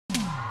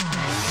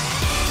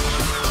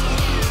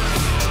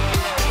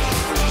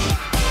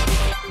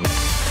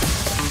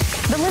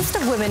list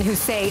of women who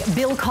say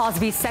Bill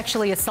Cosby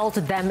sexually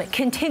assaulted them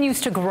continues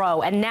to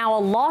grow, and now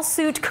a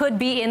lawsuit could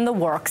be in the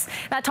works.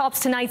 That tops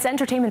tonight's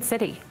Entertainment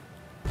City.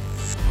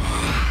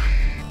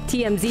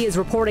 TMZ is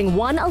reporting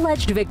one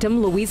alleged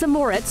victim, Louisa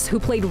Moritz, who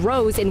played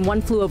Rose in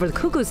One Flew Over the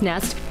Cuckoo's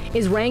Nest,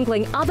 is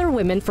wrangling other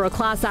women for a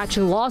class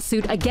action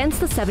lawsuit against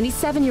the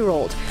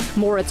 77-year-old.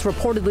 Moritz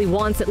reportedly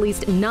wants at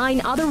least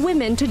 9 other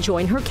women to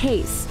join her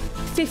case.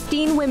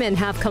 15 women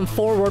have come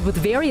forward with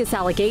various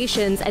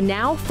allegations, and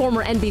now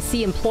former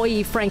NBC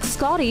employee Frank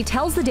Scotti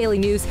tells the Daily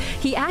News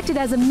he acted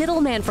as a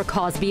middleman for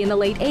Cosby in the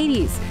late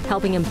 80s,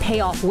 helping him pay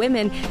off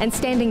women and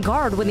standing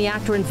guard when the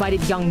actor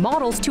invited young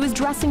models to his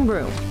dressing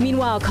room.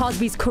 Meanwhile,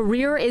 Cosby's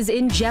career is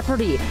in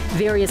jeopardy.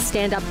 Various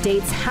stand-up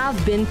dates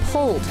have been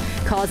pulled.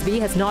 Cosby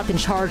has not been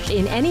charged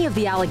in any of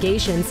the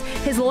allegations.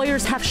 His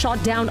lawyers have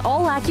shot down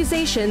all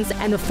accusations,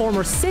 and the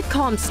former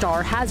sitcom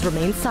star has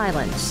remained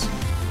silent.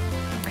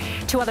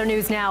 To other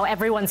news now,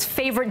 everyone's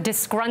favorite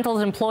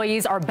disgruntled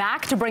employees are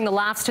back to bring the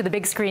laughs to the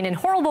big screen in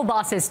Horrible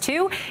Bosses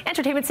 2.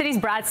 Entertainment City's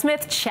Brad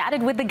Smith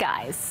chatted with the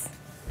guys.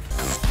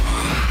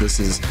 This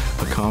is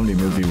a comedy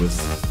movie with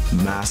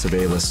massive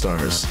A-list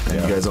stars,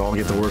 and you guys all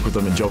get to work with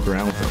them and joke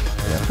around with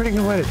them. Yeah. Pretty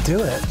good way to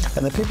do it.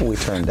 And the people we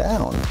turned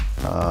down,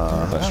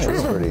 that's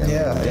true. Pretty, at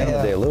the end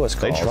of the day, Lewis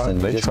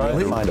calls, they tried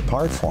to mind a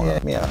part for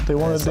him. Yeah. They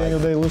wanted Daniel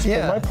Day-Lewis to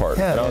play my part.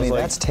 Yeah, I mean, like,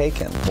 that's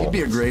taken. He'd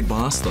be a great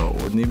boss, though,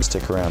 wouldn't he?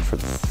 Stick around for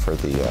the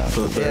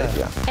third.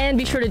 Yeah. And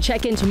be sure to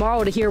check in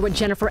tomorrow to hear what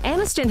Jennifer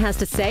Aniston has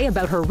to say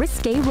about her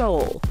risque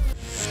role.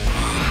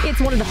 It's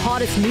one of the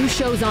hottest new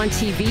shows on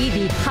TV,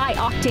 the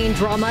high-octane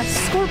drama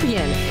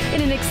Scorpion.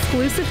 In an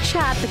exclusive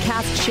chat, the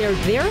cast shared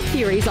their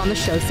theories on the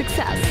show's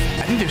success.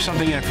 I think there's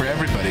something in it for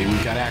everybody.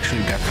 We've got action,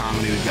 we've got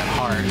comedy, we've got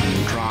heart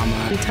and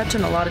drama. We touch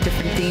on a lot of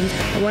different themes,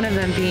 one of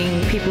them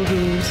being people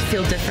who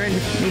feel different,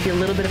 maybe a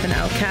little bit of an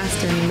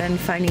outcast, and then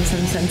finding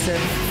some sense of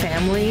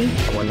family.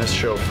 when this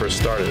show first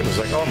started, it was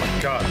like, oh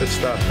my God, it's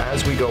that.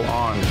 As we go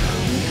on,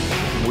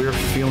 we're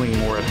feeling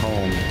more at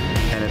home.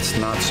 And it's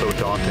not so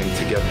daunting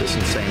to get this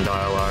insane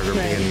dialogue or be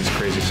in these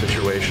crazy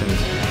situations.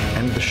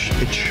 And it's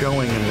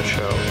showing in the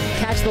show.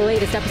 Catch the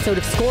latest episode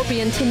of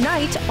Scorpion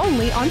tonight,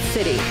 only on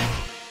City.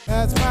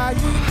 That's why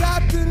you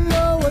got to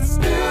know I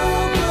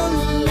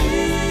still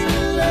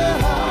believe in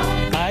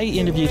love. I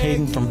interviewed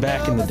Hayden from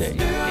back in the day,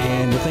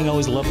 and the thing I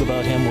always loved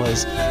about him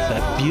was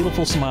that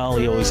beautiful smile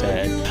he always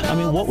had. I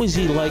mean, what was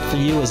he like for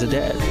you as a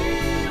dad?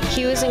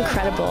 He was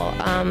incredible.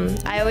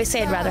 I always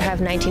say I'd rather have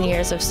 19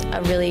 years of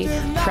a really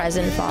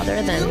present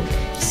father than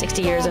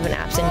 60 years of an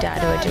absent dad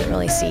who I didn't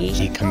really see.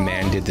 He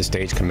commanded the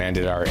stage,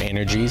 commanded our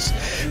energies,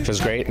 which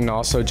was great, and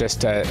also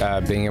just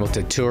being able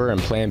to tour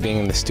and play and being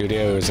in the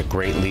studio. He was a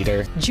great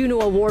leader. Juno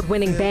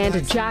Award-winning band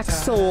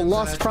Jacksoul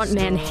lost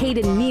frontman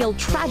Hayden Neal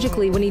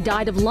tragically when he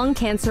died of lung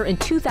cancer in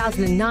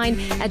 2009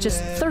 at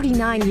just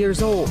 39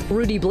 years old.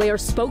 Rudy Blair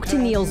spoke to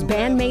Neal's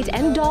bandmate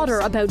and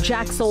daughter about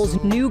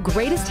Jacksoul's new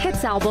Greatest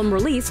Hits album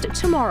released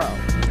tomorrow.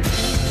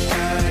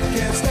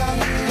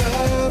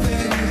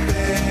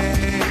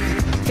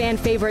 Fan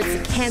favorites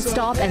Can't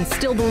Stop and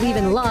Still Believe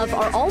in Love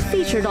are all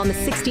featured on the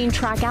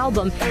 16-track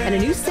album, and a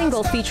new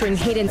single featuring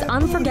Hayden's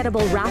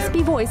unforgettable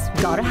raspy voice,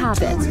 Gotta Have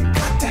It.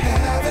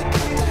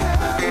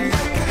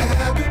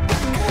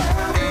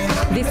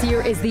 This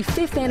year is the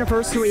 5th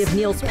anniversary of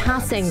Neal's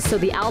passing, so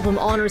the album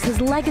honors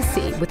his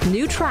legacy with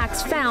new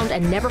tracks found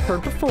and never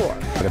heard before.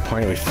 At a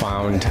point we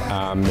found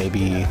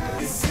maybe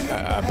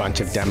a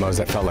bunch of demos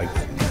that felt like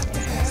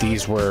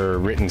these were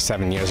written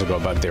 7 years ago,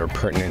 but they were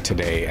pertinent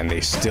today, and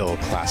they still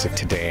classic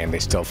today, and they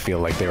still feel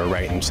like they were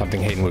right and something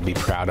Hayden would be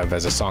proud of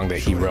as a song that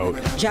he wrote.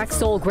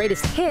 Jacksoul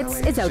Greatest Hits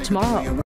is out tomorrow.